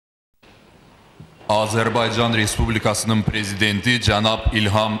Azərbaycan Respublikasının Prezidenti cənab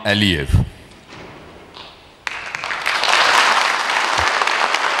İlham Aliyev.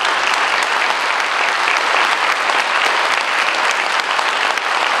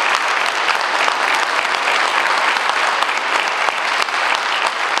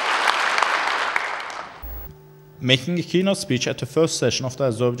 Making a keynote speech at the first session of the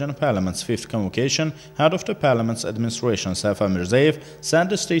Azerbaijan Parliament's fifth convocation, head of the Parliament's administration, İlham Aliyev, said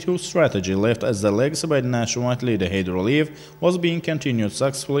the statehood strategy left as the legacy by the nationwide leader Heydar Aliyev was being continued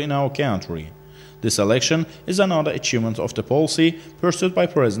successfully in our country. This election is another achievement of the policy pursued by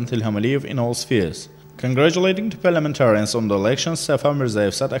President İlham Aliyev in all spheres. Congratulating the parliamentarians on the elections, İlham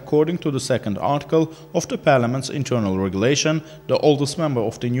Aliyev said according to the second article of the Parliament's internal regulation, the oldest member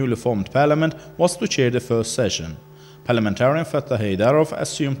of the newly formed Parliament was to chair the first session. Parliamentarian Fatih Haydarov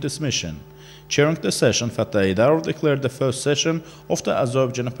assumed this mission. Chairing the session, Fatih Haydarov declared the first session of the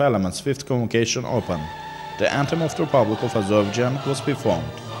Azerbaijan Parliament's fifth convocation open. The anthem of the Republic of Azerbaijan was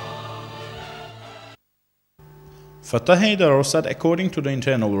performed. Fatih Haydarov said according to the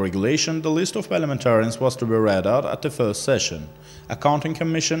internal regulation, the list of parliamentarians was to be read out at the first session. A counting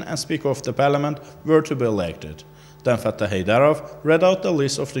commission and Speaker of the Parliament were to be elected. Then Fatih Haydarov read out the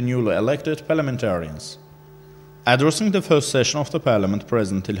list of the newly elected parliamentarians. Addressing the first session of the Parliament,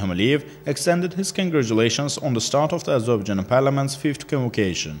 President İlham Aliyev extended his congratulations on the start of the Azerbaijan Parliament's fifth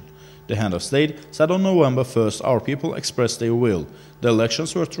convocation. The head of state said on November 1st our people expressed their will. The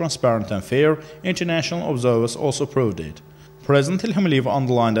elections were transparent and fair. International observers also proved it. President İlham Aliyev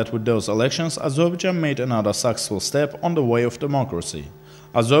underlined that with those elections, Azerbaijan made another successful step on the way of democracy.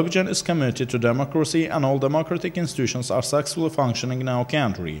 Azerbaijan is committed to democracy and all democratic institutions are successfully functioning in our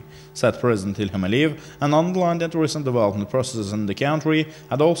country, said President İlham Aliyev, and underlined that recent development processes in the country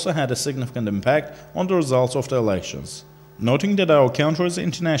had also had a significant impact on the results of the elections. Noting that our country's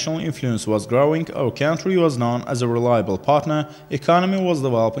international influence was growing, our country was known as a reliable partner, economy was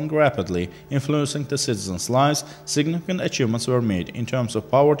developing rapidly, influencing the citizens' lives, significant achievements were made in terms of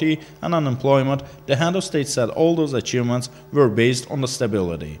poverty and unemployment. The head of state said all those achievements were based on the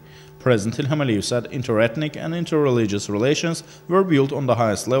stability. President İlham Aliyev said interethnic and interreligious relations were built on the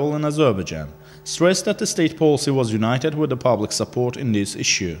highest level in Azerbaijan, stressed that the state policy was united with the public support in this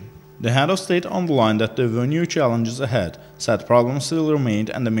issue. The head of state underlined that there were new challenges ahead, said problems still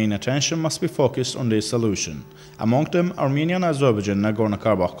remained and the main attention must be focused on their solution. Among them, Armenia and Azerbaijan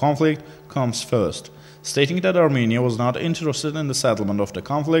Nagorno-Karabakh conflict comes first. Stating that Armenia was not interested in the settlement of the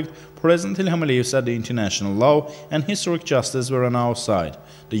conflict, President İlham Aliyev said the international law and historic justice were on our side.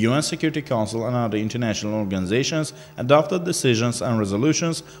 The UN Security Council and other international organizations adopted decisions and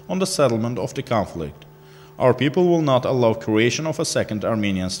resolutions on the settlement of the conflict. Our people will not allow creation of a second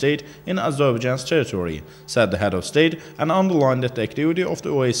Armenian state in Azerbaijan's territory, said the head of state, and underlined that the activity of the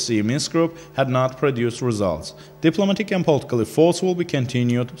OSCE Minsk group had not produced results. Diplomatic and political efforts will be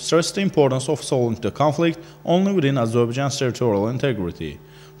continued, stressed the importance of solving the conflict only within Azerbaijan's territorial integrity.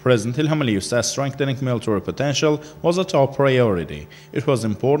 President İlham Aliyev said strengthening military potential was a top priority. It was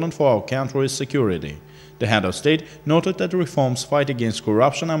important for our country's security. The head of state noted that reforms fight against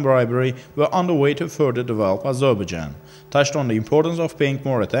corruption and bribery were underway to further develop Azerbaijan, touched on the importance of paying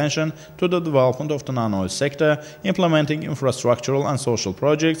more attention to the development of the non-oil sector, implementing infrastructural and social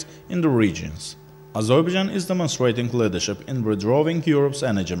projects in the regions. Azerbaijan is demonstrating leadership in redrawing Europe's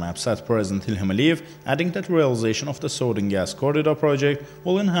energy map, said President İlham Aliyev, adding that realization of the Southern Gas Corridor project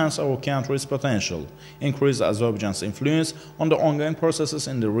will enhance our country's potential, increase Azerbaijan's influence on the ongoing processes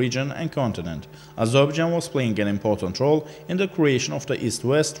in the region and continent. Azerbaijan was playing an important role in the creation of the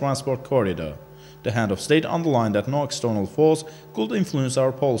East-West transport corridor. The head of state underlined that no external force could influence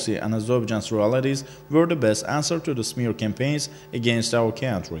our policy and Azerbaijan's realities were the best answer to the smear campaigns against our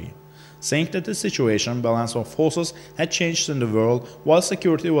country. Saying that the situation balance of forces had changed in the world while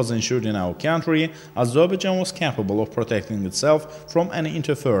security was ensured in our country, Azerbaijan was capable of protecting itself from any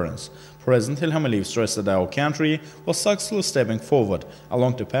interference. President İlham Aliyev stressed that our country was successfully stepping forward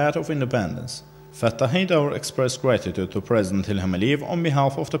along the path of independence. Fatih Haydarov expressed gratitude to President İlham Aliyev on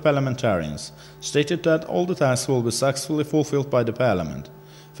behalf of the parliamentarians, stated that all the tasks will be successfully fulfilled by the parliament.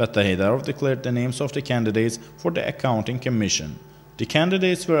 Fatih Haydarov declared the names of the candidates for the accounting commission. The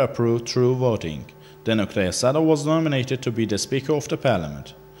candidates were approved through voting. Then Oktay Asadov was nominated to be the Speaker of the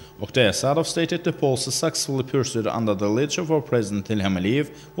Parliament. Oktay Asadov stated the policy successfully pursued under the leadership of President İlham Aliyev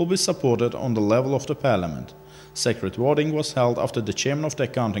will be supported on the level of the Parliament. Secret voting was held after the chairman of the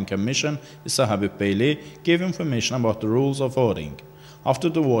Accounting Commission, İlham, gave information about the rules of voting. After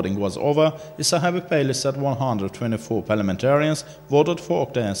the voting was over, İlham said 124 parliamentarians voted for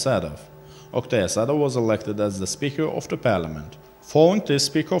Oktay Asadov. Oktay Asadov was elected as the Speaker of the Parliament. Following this,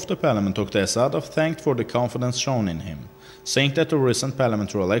 Speaker of the Parliament Oktay Asadov thanked for the confidence shown in him. Saying that the recent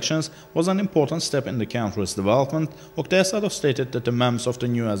parliamentary elections was an important step in the country's development, Oktay Asadov stated that the members of the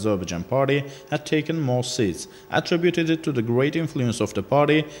new Azerbaijan party had taken more seats, attributed it to the great influence of the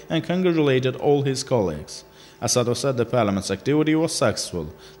party, and congratulated all his colleagues. Asadov said the parliament's activity was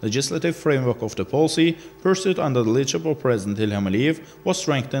successful. Legislative framework of the policy pursued under the leadership of President Ilham Aliyev was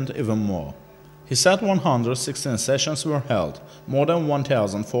strengthened even more. He said 116 sessions were held, more than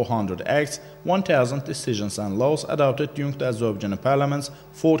 1,400 acts, 1,000 decisions and laws adopted during the Azerbaijani Parliament's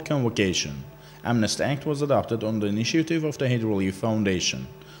fourth convocation. Amnesty Act was adopted on the initiative of the Ilham Aliyev Foundation.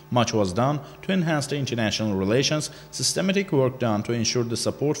 Much was done to enhance the international relations, systematic work done to ensure the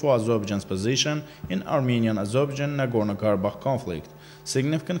support for Azerbaijan's position in Armenian-Azerbaijan Nagorno-Karabakh conflict.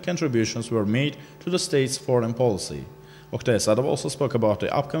 Significant contributions were made to the state's foreign policy. Oktay Asadov also spoke about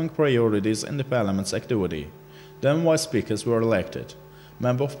the upcoming priorities in the parliament's activity. Then vice speakers were elected.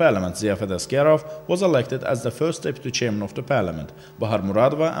 Member of Parliament Ziyafet Askerov was elected as the first deputy chairman of the parliament, Bahar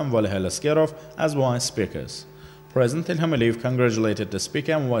Muradova and Valihel Askerov as vice speakers. President Ilham Aliyev congratulated the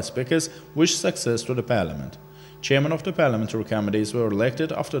speaker and vice speakers, wished success to the parliament. Chairman of the parliamentary committees were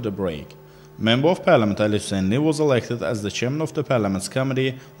elected after the break. Member of Parliament Ali Husseini was elected as the chairman of the Parliament's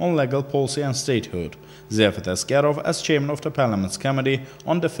Committee on Legal Policy and Statehood, Ziyafet Askerov as chairman of the Parliament's Committee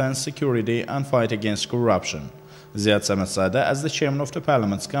on Defense, Security and Fight Against Corruption, Ziad Sametzadeh as the chairman of the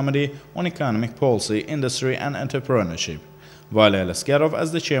Parliament's Committee on Economic Policy, Industry and Entrepreneurship, Valihel Askerov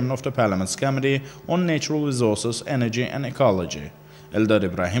as the chairman of the Parliament's Committee on Natural Resources, Energy and Ecology, Eldar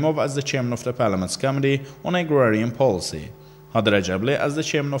Ibrahimov as the chairman of the Parliament's Committee on Agrarian Policy, Hadir Ajabli as the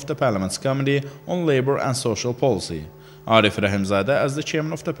chairman of the Parliament's Committee on Labour and Social Policy, Arif Rahimzadeh as the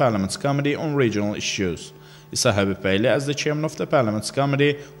chairman of the Parliament's Committee on Regional Issues, Issa Habib Beyli as the chairman of the Parliament's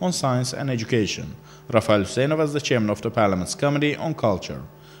Committee on Science and Education, Rafael Husseinov as the chairman of the Parliament's Committee on Culture,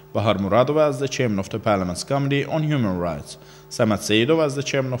 Bahar Muradova as the chairman of the Parliament's Committee on Human Rights, Samat Seyidov as the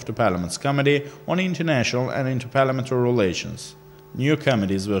chairman of the Parliament's Committee on International and Interparliamentary Relations. New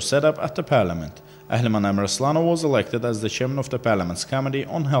committees were set up at the Parliament. Ahliman Amiraslanov was elected as the chairman of the Parliament's Committee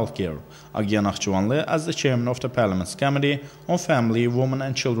on Healthcare, Agyan Akhchivanli as the chairman of the Parliament's Committee on Family, Women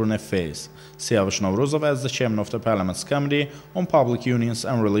and Children Affairs, Siyavush Novruzov as the chairman of the Parliament's Committee on Public Unions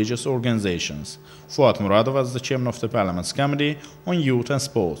and Religious Organizations, Fuat Muradov as the chairman of the Parliament's Committee on Youth and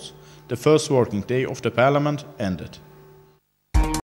Sports. The first working day of the Parliament ended.